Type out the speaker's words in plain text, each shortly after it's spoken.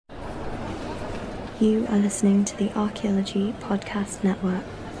You are listening to the Archaeology Podcast Network.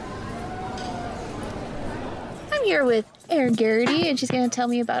 I'm here with Erin Garrity, and she's going to tell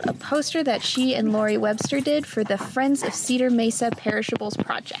me about a poster that she and Lori Webster did for the Friends of Cedar Mesa Perishables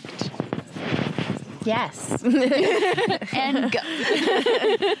Project. Yes. And go.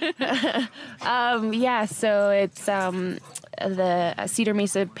 So it's the Cedar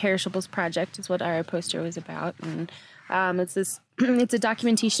Mesa Perishables Project is what our poster was about. And it's a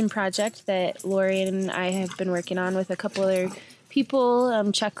documentation project that Lori and I have been working on with a couple other people.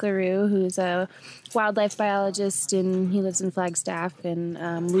 Chuck LaRue, who's a wildlife biologist, and he lives in Flagstaff,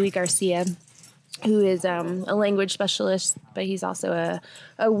 and Louis Garcia, who is a language specialist, but he's also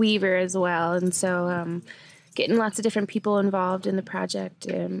a weaver as well. And so getting lots of different people involved in the project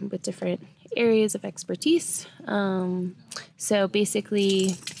with different areas of expertise. So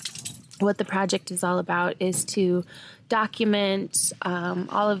basically what the project is all about is to document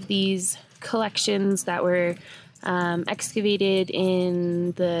all of these collections that were excavated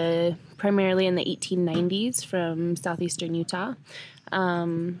primarily in the 1890s from southeastern Utah.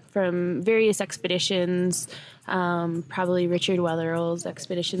 From various expeditions, probably Richard Wetherell's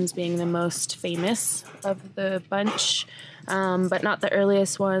expeditions being the most famous of the bunch, but not the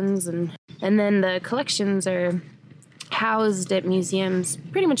earliest ones. And then the collections are housed at museums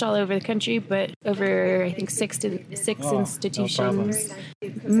pretty much all over the country, but over, I think, six institutions,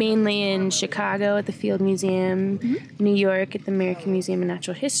 mainly in Chicago at the Field Museum, New York at the American Museum of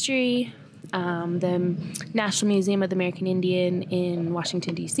Natural History, the National Museum of the American Indian in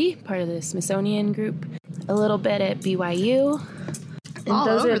Washington, D.C., part of the Smithsonian Group, a little bit at BYU. And all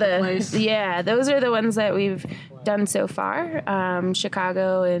those over are the place. Yeah, those are the ones that we've done so far,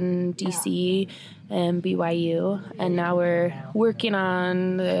 Chicago and D.C. and BYU. And now we're working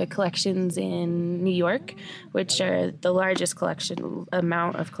on the collections in New York, which are the largest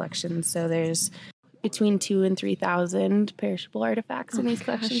amount of collections. So there's between 2,000 and 3,000 perishable artifacts in these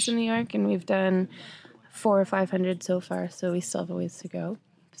collections in New York, and we've done 400 or 500 so far, so we still have a ways to go.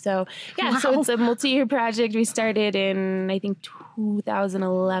 So, yeah, So it's a multi-year project. We started in, I think,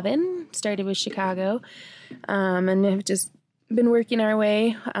 2011, started with Chicago, and have just been working our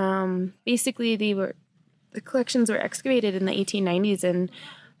way. Basically, the collections were excavated in the 1890s, and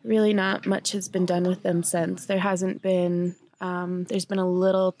really not much has been done with them since. There hasn't been... there's been a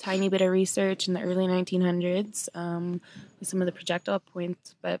little tiny bit of research in the early 1900s with some of the projectile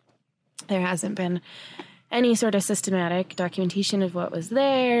points, but there hasn't been any sort of systematic documentation of what was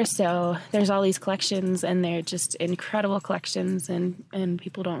there. So there's all these collections, and they're just incredible collections, and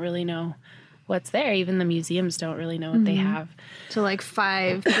people don't really know what's there. Even the museums don't really know what they have. So like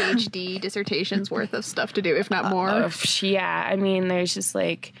 5 PhD dissertations worth of stuff to do, if not more. Yeah, I mean, there's just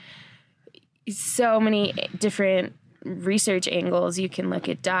like so many different research angles. You can look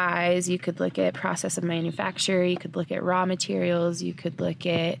at dyes, you could look at process of manufacture, you could look at raw materials, you could look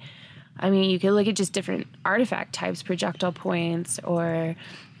at just different artifact types, projectile points, or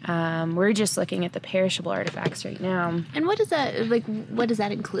we're just looking at the perishable artifacts right now. And what does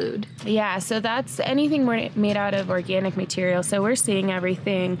that include? Yeah, so that's anything made out of organic material. So we're seeing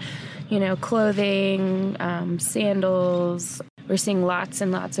everything, clothing, sandals. We're seeing lots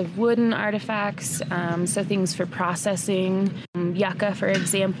and lots of wooden artifacts, so things for processing. Yucca, for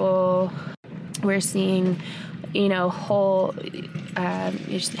example. We're seeing, whole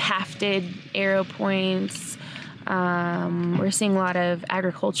just hafted arrow points. We're seeing a lot of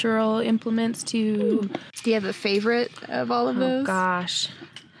agricultural implements, too. Do you have a favorite of all of those? Oh, gosh.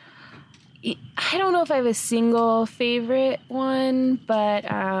 I don't know if I have a single favorite one, but...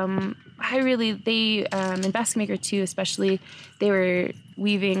 in Basket Maker 2 especially, they were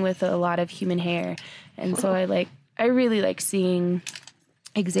weaving with a lot of human hair. And so I really like seeing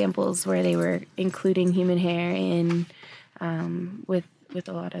examples where they were including human hair in with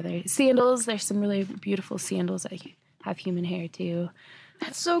a lot of their sandals. There's some really beautiful sandals that have human hair too.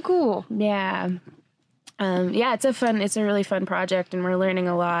 That's so cool. Yeah. It's a really fun project, and we're learning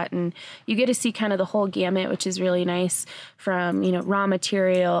a lot, and you get to see kind of the whole gamut, which is really nice, from, raw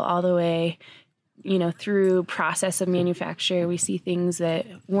material all the way, through process of manufacture. We see things that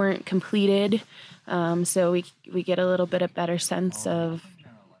weren't completed. So we get a little bit of better sense of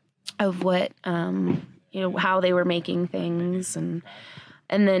what, how they were making things, and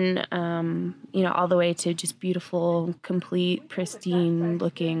then, all the way to just beautiful, complete,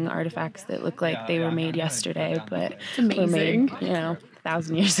 pristine-looking artifacts that look like they were made yesterday, but were made,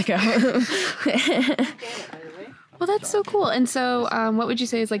 1,000 years ago. Well, that's so cool. And so what would you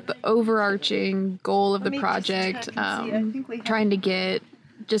say is like the overarching goal of the project, trying to get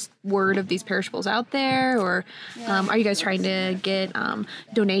just word of these perishables out there, or are you guys trying to get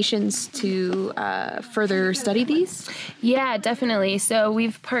donations to further study these? Yeah, definitely. So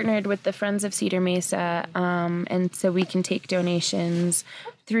we've partnered with the Friends of Cedar Mesa, and so we can take donations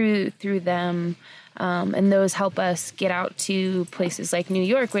through them. And those help us get out to places like New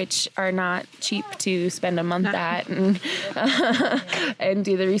York, which are not cheap to spend a month at and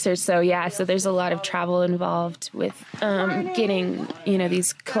do the research. So so there's a lot of travel involved with getting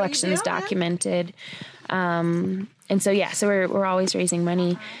these collections documented. And so we're always raising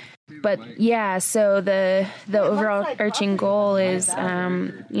money. But so the overall arching goal is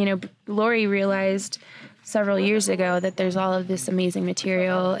Lori realized several years ago that there's all of this amazing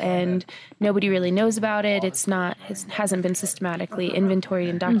material and nobody really knows about it. It hasn't been systematically inventoried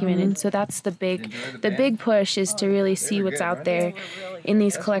and documented. So that's the big push, is to really see what's out there in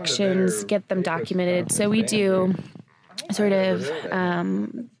these collections, get them documented. So we do sort of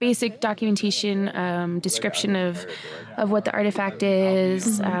basic documentation, description of what the artifact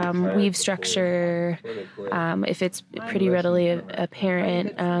is, weave structure, if it's pretty readily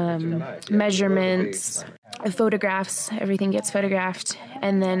apparent, measurements, photographs, everything gets photographed.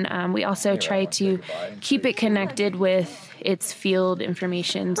 And then we also try to keep it connected with its field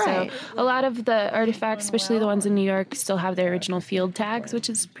information. Right. So a lot of the artifacts, especially the ones in New York, still have their original field tags, which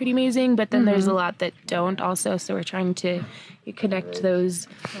is pretty amazing. But then there's a lot that don't also. So we're trying to connect those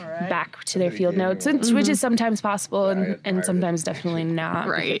back to their field notes, which is sometimes possible and sometimes definitely not.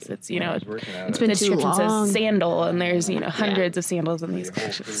 Right. It's it's been too long. Says sandal, and there's hundreds of sandals in these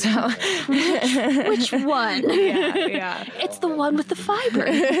collections. So which one? Yeah. It's the one with the fiber.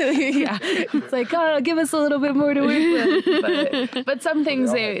 Yeah. It's like, give us a little bit more to work with. But some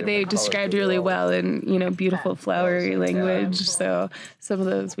things they described really well in beautiful flowery language. So some of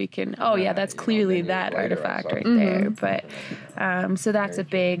those we can. Oh yeah, that's clearly that artifact right there. But so that's a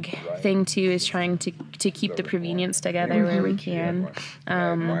big thing too, is trying to keep the provenience together where we can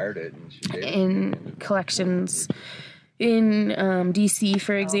in collections. In DC,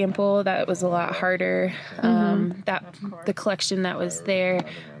 for example, that was a lot harder. That the collection that was there,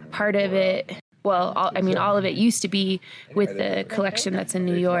 part of it. Well, all of it used to be with the collection that's in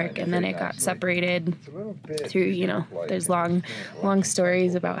New York, and then it got separated through, there's long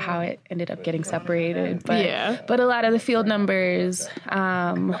stories about how it ended up getting separated. But a lot of the field numbers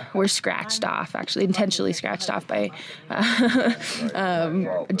were scratched off, actually intentionally scratched off by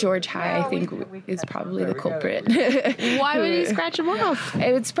George High, I think, is probably the culprit. Why would he scratch them off?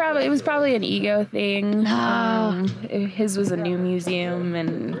 It was probably an ego thing. His was a new museum,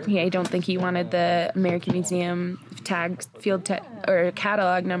 and I don't think he wanted the American Museum or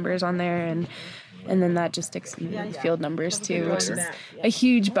catalog numbers on there, and then that just exceeded field numbers too, which is a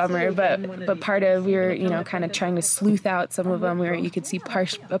huge bummer. But part of, we were kind of trying to sleuth out some of them where you could see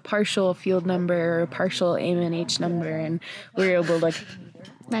a partial field number or a partial AMNH number, and we were able to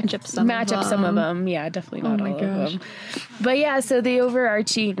match up some of them. Yeah, definitely not all of them. But so the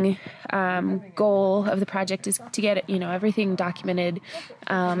overarching goal of the project is to get everything documented,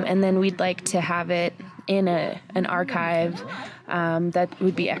 and then we'd like to have it in an archive that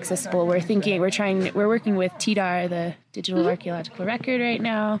would be accessible. We're working with TDAR, the Digital Archaeological Record, right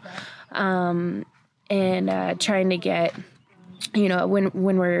now, and trying to get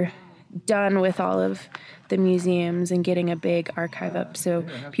when we're done with all of the museums and getting a big archive up so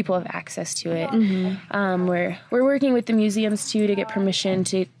people have access to it. We're working with the museums too to get permission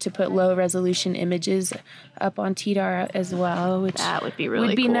to put low resolution images up on TDAR as well, which that would be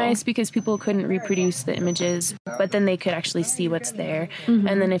really cool. Nice, because people couldn't reproduce the images, but then they could actually see what's there.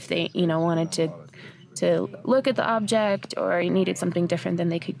 And then if they wanted to look at the object or needed something different, then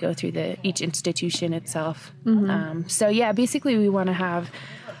they could go through each institution itself. Basically we want to have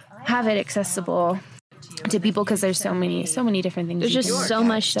it accessible to people, because there's so many different things. There's just so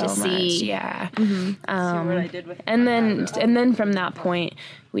much to see. And then from that point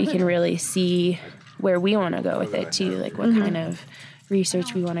we can really see where we want to go with it too, like what kind of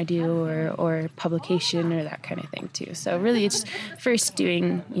research we want to do or publication or that kind of thing too. So really it's first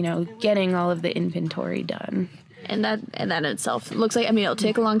doing, getting all of the inventory done. And that in itself looks like, it'll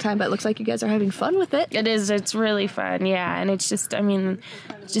take a long time, but it looks like you guys are having fun with it. It is. It's really fun. Yeah. And it's just,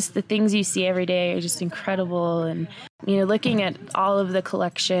 just the things you see every day are just incredible. And, looking at all of the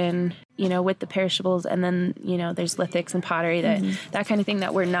collection, with the perishables, and then, there's lithics and pottery, that kind of thing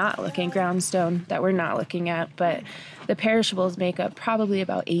that we're not looking, groundstone that we're not looking at, but the perishables make up probably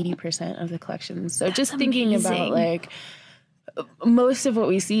about 80% of the collections. So just thinking about most of what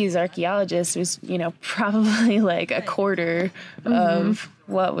we see as archaeologists was, probably like a quarter of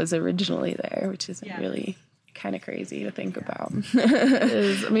what was originally there, which isn't really kind of crazy to think about. It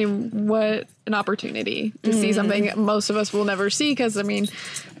is. I mean, what an opportunity to see something most of us will never see, because, I mean,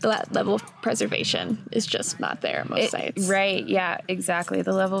 that level of preservation is just not there at most sites. Right, yeah, exactly.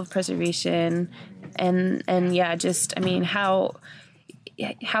 The level of preservation and yeah, just, I mean, how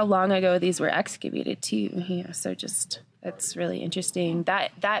long ago these were excavated too. Yeah, so just, it's really interesting.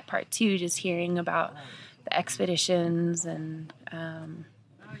 That part too, just hearing about the expeditions and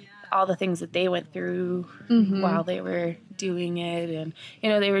all the things that they went through while they were doing it. And, you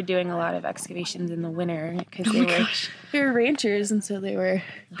know, they were doing a lot of excavations in the winter because they were ranchers, and so they were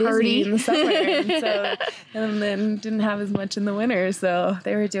busy Hardy. in the summer, and then didn't have as much in the winter. So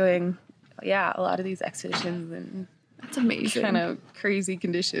they were doing, a lot of these expeditions in That's amazing. kind of crazy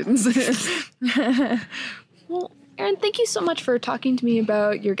conditions. Well, Erin, thank you so much for talking to me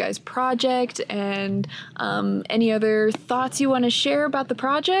about your guys' project, and any other thoughts you want to share about the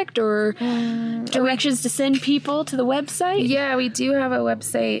project, or directions to send people to the website? Yeah, we do have a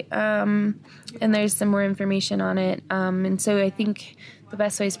website, and there's some more information on it. And so I think the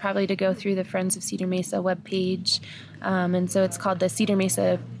best way is probably to go through the Friends of Cedar Mesa webpage. And so it's called the Cedar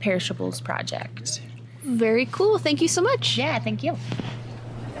Mesa Perishables Project. Very cool. Thank you so much. Yeah, thank you.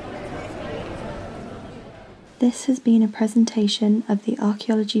 This has been a presentation of the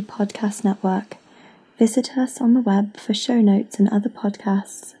Archaeology Podcast Network. Visit us on the web for show notes and other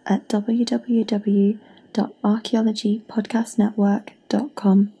podcasts at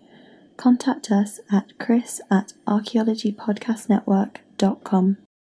www.archaeologypodcastnetwork.com. Contact us at chris@archaeologypodcastnetwork.com.